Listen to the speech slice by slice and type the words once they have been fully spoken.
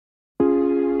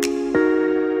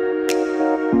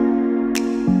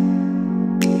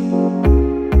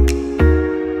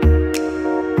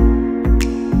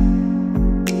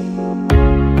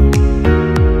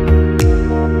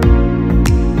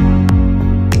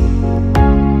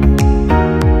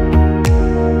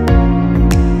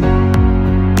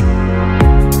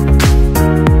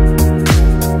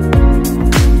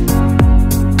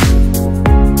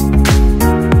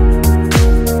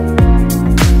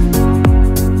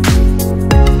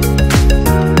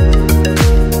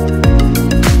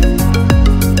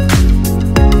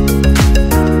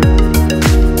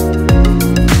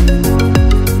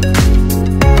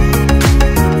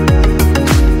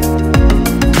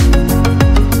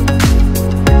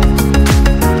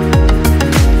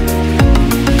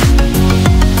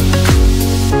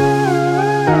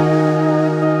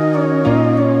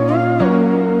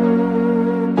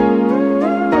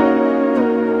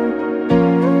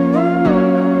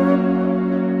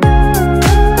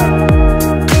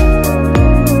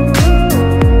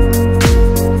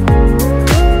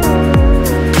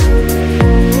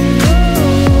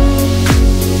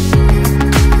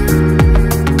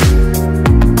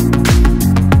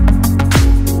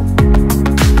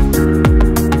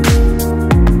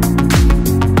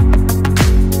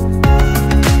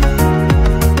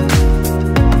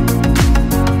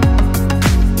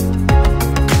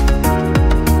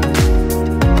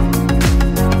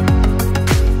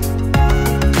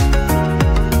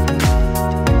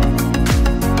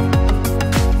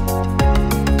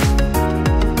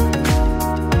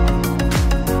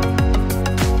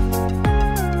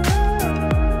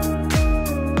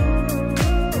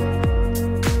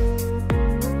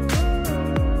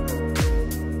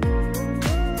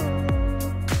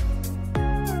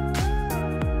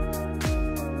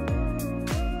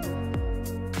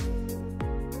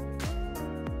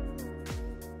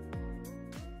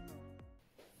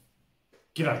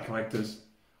G'day collectors,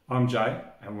 I'm Jay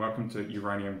and welcome to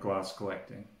Uranium Glass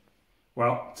Collecting.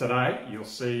 Well, today you'll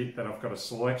see that I've got a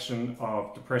selection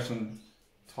of depression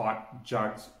type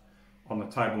jugs on the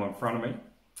table in front of me,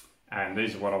 and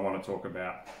these are what I want to talk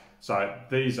about. So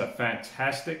these are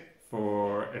fantastic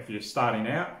for if you're starting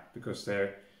out because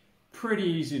they're pretty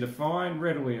easy to find,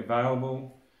 readily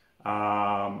available,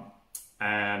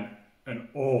 and in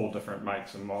all different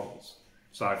makes and models.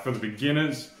 So for the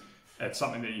beginners, it's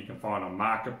something that you can find on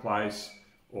Marketplace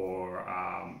or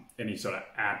any sort of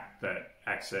app that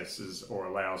accesses or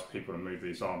allows people to move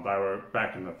these on. They were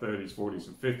back in the 30s, 40s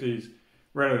and 50s,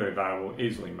 readily available,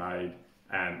 easily made,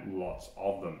 and lots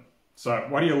of them. So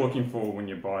what are you looking for when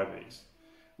you buy these?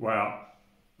 Well,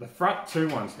 the front two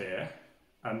ones here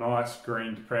are nice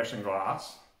green depression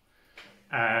glass,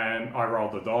 and I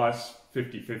rolled the dice,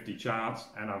 50-50 chance,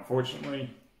 and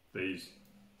unfortunately these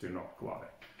do not glow.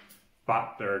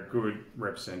 But they're a good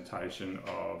representation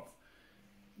of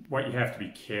what you have to be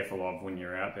careful of when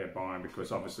you're out there buying,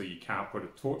 because obviously you can't put a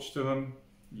torch to them.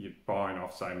 You're buying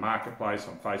off, say, Marketplace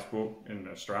on Facebook in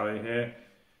Australia here.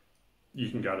 You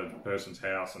can go to the person's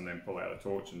house and then pull out a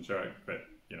torch and show, but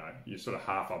you know, you're sort of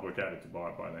half obligated to buy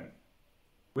it by then.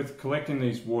 With collecting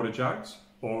these water jugs,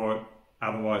 or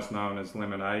otherwise known as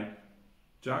lemonade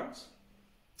jugs,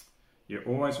 you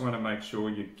always want to make sure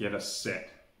you get a set.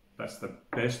 That's the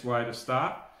best way to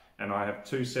start, and I have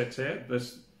two sets here,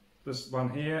 this one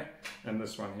here and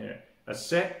this one here. A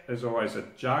set is always a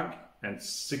jug and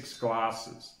 6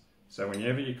 glasses. So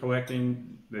whenever you're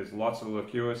collecting, there's lots of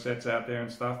liqueur sets out there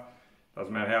and stuff.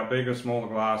 Doesn't matter how big or small the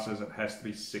glass is, it has to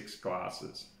be 6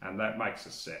 glasses, and that makes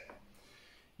a set.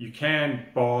 You can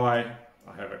buy,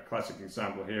 I have a classic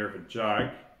example here of a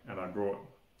jug, and I brought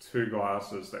 2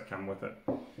 glasses that come with it.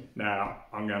 Now,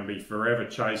 I'm going to be forever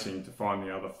chasing to find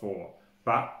the other 4.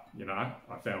 But, you know,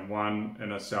 I found one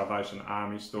in a Salvation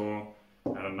Army store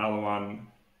and another one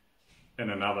in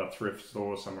another thrift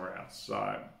store somewhere else.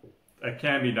 So it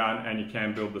can be done, and you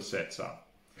can build the sets up.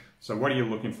 So what are you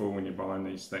looking for when you're buying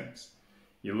these things?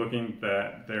 You're looking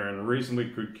that they're in reasonably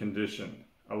good condition.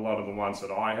 A lot of the ones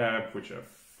that I have, which are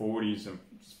 40s and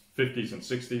 50s and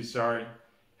 60s, sorry,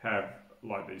 have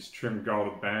like these trim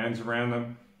golded bands around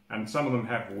them, and some of them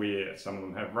have wear, some of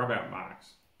them have rub out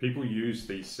marks. People use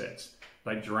these sets.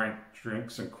 They drank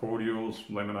drinks and cordials,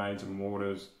 lemonades and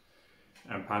waters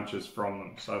and punches from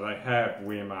them. So they have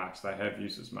wear marks, they have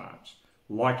uses marks.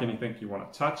 Like anything, you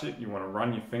want to touch it, you want to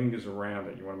run your fingers around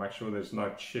it, you want to make sure there's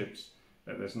no chips,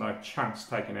 that there's no chunks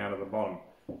taken out of the bottom.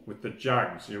 With the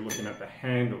jugs, you're looking at the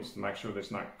handles to make sure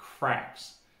there's no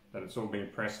cracks, that it's all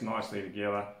being pressed nicely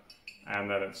together, and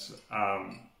that it's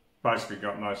basically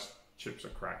got no chips or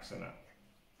cracks in it.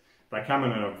 They come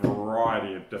in a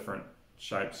variety of different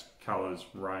shapes, colours,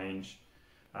 range.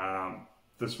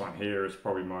 This one here is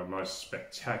probably my most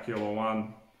spectacular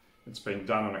one. It's been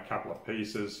done in a couple of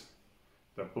pieces.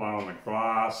 They've blown the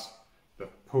glass,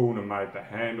 they've pulled and made the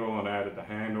handle and added the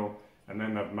handle, and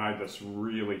then they've made this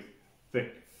really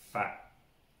thick, fat,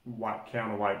 white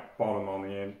counterweight bottom on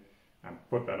the end and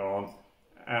put that on.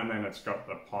 And then it's got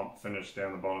the pomp finish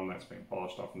down the bottom that's been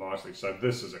polished off nicely. So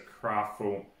this is a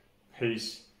craftful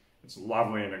piece. It's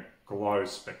lovely and it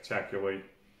glows spectacularly.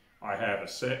 I have a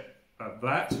set of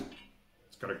that.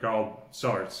 It's got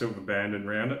a silver banding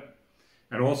around it.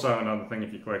 And also another thing,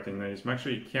 if you're collecting these, make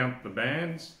sure you count the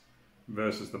bands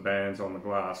versus the bands on the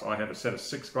glass. I have a set of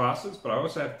 6 glasses, but I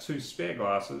also have 2 spare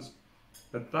glasses,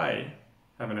 but they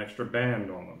have an extra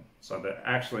band on them. So they're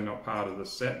actually not part of the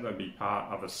set, they'll be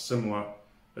part of a similar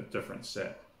but different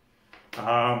set.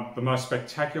 The most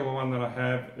spectacular one that I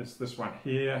have is this one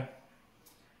here.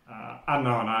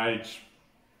 Unknown age,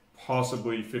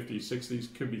 possibly 50s,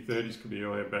 60s, could be 30s, could be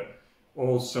earlier, but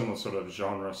all similar sort of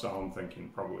genre, so I'm thinking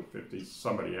probably 50s.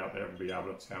 Somebody out there will be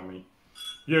able to tell me.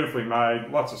 Beautifully made,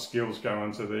 lots of skills go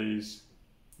into these,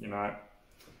 you know.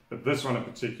 But this one in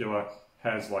particular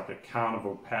has like a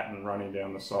carnival pattern running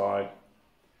down the side,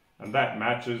 and that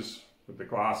matches with the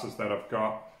glasses that I've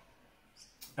got.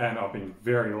 And I've been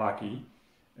very lucky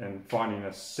in finding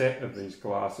a set of these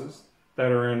glasses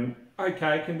that are in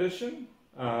okay condition.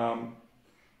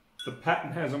 The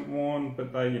pattern hasn't worn,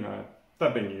 but they, you know,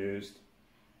 they've been used.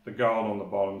 The gold on the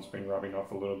bottom's been rubbing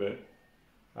off a little bit.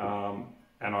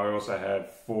 And I also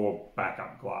have 4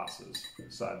 backup glasses,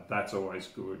 so that's always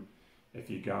good if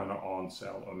you're going to on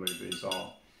sell or move these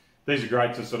on. These are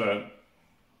great to sort of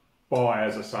buy,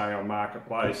 as I say, on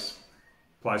Marketplace,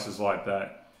 places like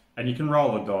that. And you can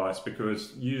roll the dice,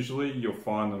 because usually you'll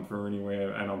find them for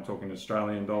anywhere, and I'm talking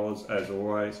Australian dollars as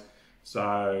always.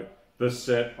 So this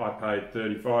set I paid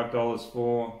 $35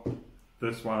 for.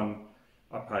 This one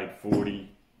I paid $40.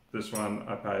 This one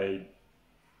I paid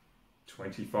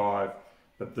 25,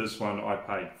 but this one I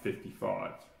paid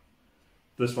 55.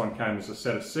 This one came as a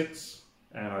set of 6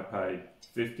 and I paid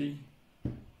 50.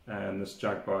 And this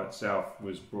jug by itself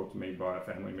was brought to me by a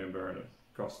family member and it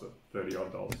cost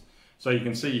 $30 odd. So you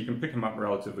can see you can pick them up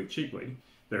relatively cheaply.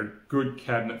 They're a good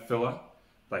cabinet filler.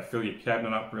 They fill your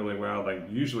cabinet up really well. They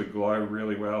usually glow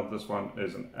really well. This one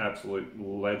is an absolute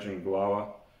legend glower.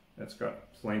 It's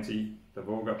got plenty. They've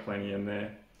all got plenty in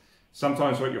there.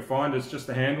 Sometimes what you'll find is just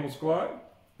the handles glow.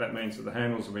 That means that the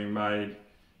handles have been made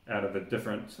out of a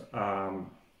different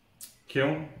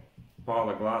kiln, pile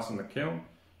of glass in the kiln.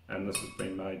 And this has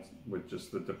been made with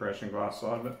just the depression glass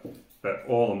side of it. But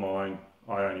all of mine,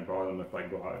 I only buy them if they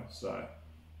glow, so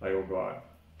they all glow.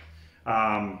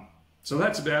 So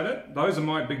that's about it. Those are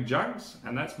my big jugs,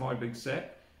 and that's my big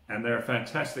set. And they're a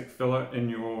fantastic filler in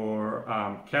your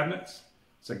cabinets.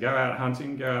 So go out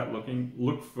hunting, go out looking,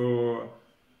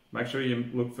 make sure you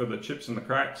look for the chips and the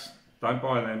cracks. Don't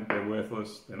buy them, they're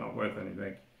worthless, they're not worth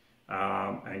anything.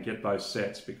 And get those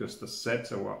sets, because the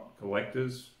sets are what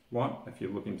collectors want if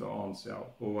you're looking to on sell.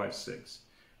 Always 6,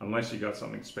 unless you got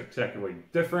something spectacularly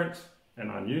different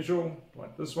and unusual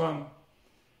like this one,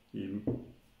 you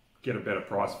get a better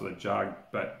price for the jug,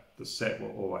 but the set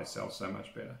will always sell so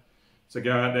much better. So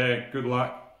go out there, good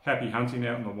luck, happy hunting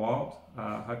out in the wild.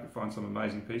 Hope you find some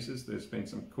amazing pieces. There's been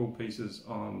some cool pieces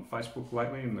on Facebook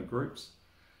lately in the groups,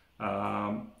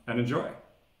 and enjoy.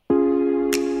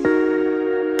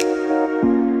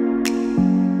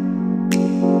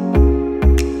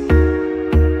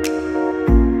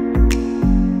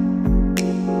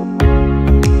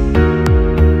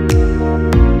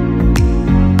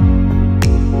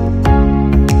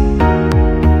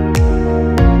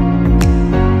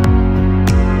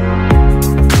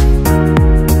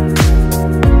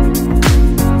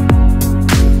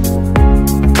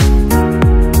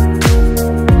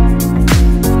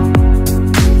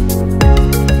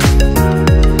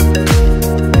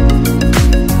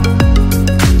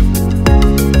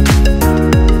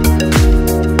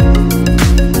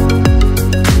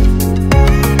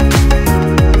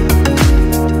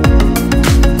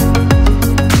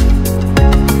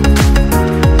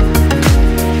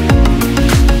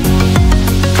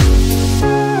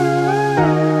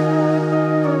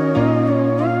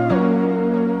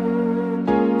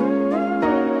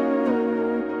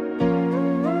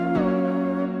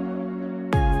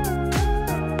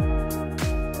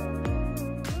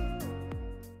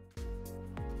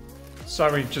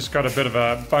 So we've just got a bit of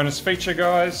a bonus feature,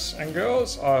 guys and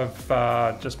girls.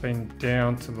 I've just been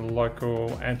down to the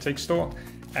local antique store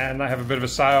and they have a bit of a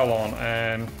sale on,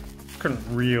 and couldn't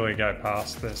really go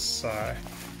past this. So a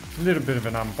little bit of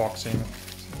an unboxing.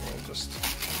 So we'll just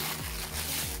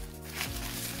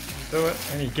do it.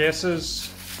 Any guesses?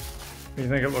 What do you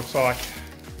think it looks like? I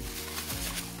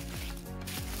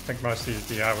think most of you will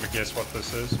be able to guess what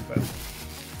this is, but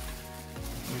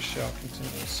we shall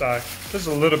continue. So this is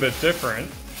a little bit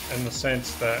different in the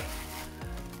sense that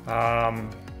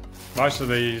most of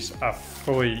these are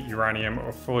fully uranium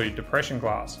or fully depression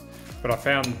glass, but I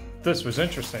found this was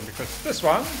interesting because this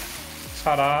one,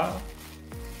 ta-da,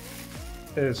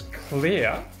 is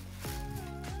clear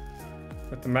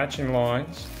with the matching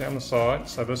lines down the side.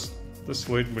 So this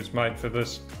lid was made for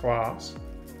this glass.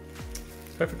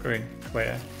 It's perfectly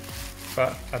clear,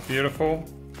 but a beautiful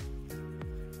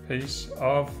piece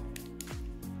of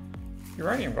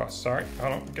uranium glass. Sorry,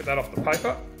 hold on, get that off the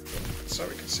paper so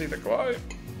we can see the glow.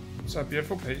 It's a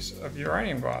beautiful piece of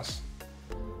uranium glass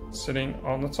sitting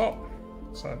on the top.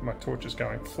 So my torch is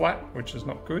going flat, which is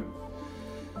not good.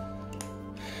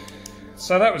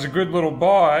 So that was a good little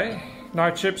buy. No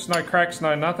chips, no cracks,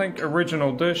 no nothing.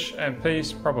 Original dish and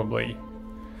piece, probably,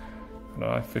 I don't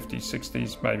know, 50s,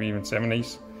 60s, maybe even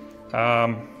 70s.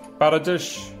 Butter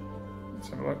dish, let's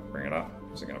have a look, bring it up.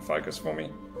 Is it going to focus for me?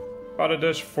 Butter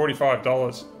dish,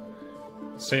 $45.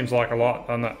 Seems like a lot,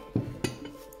 doesn't it?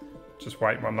 Just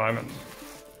wait one moment.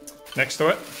 Next to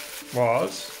it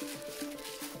was,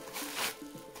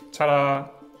 ta-da,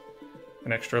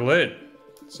 an extra lid.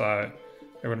 So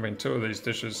there would have been 2 of these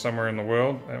dishes somewhere in the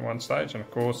world at one stage, and of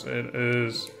course it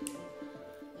is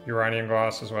uranium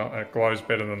glass as well. It glows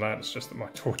better than that, it's just that my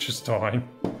torch is dying.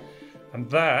 And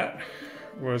that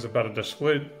was a butter dish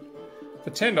lid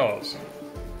for $10.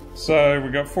 So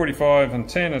we got 45 and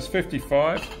 10 is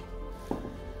 55.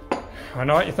 I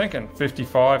know what you're thinking,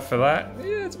 55 for that?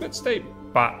 Yeah, it's a bit steep.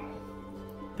 But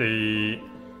the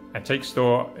antique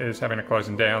store is having a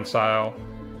closing down sale,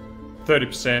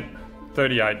 30%,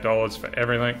 $38 for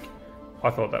everything. I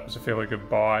thought that was a fairly good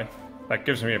buy. That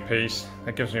gives me a piece.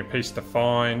 That gives me a piece to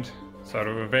find. So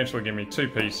it'll eventually give me 2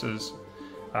 pieces.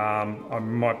 I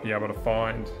might be able to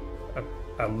find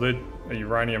a lid, a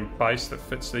uranium base that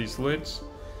fits these lids.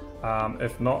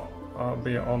 If not, I'll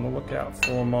be on the lookout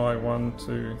for my 1,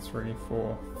 2, 3,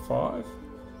 4, 5.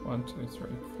 1, 2, 3,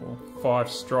 4, 5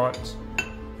 stripes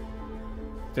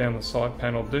down the side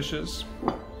panel dishes.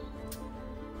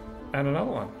 And another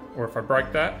one. Or if I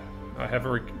break that, I have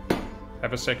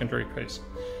a secondary piece.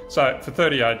 So for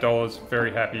 $38,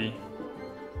 very happy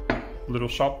little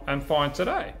shop and find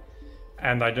today.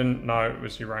 And they didn't know it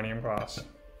was uranium glass.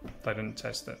 They didn't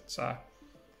test it. So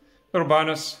little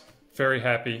bonus, very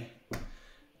happy.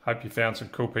 Hope you found some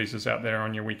cool pieces out there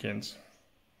on your weekends.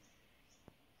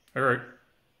 All right.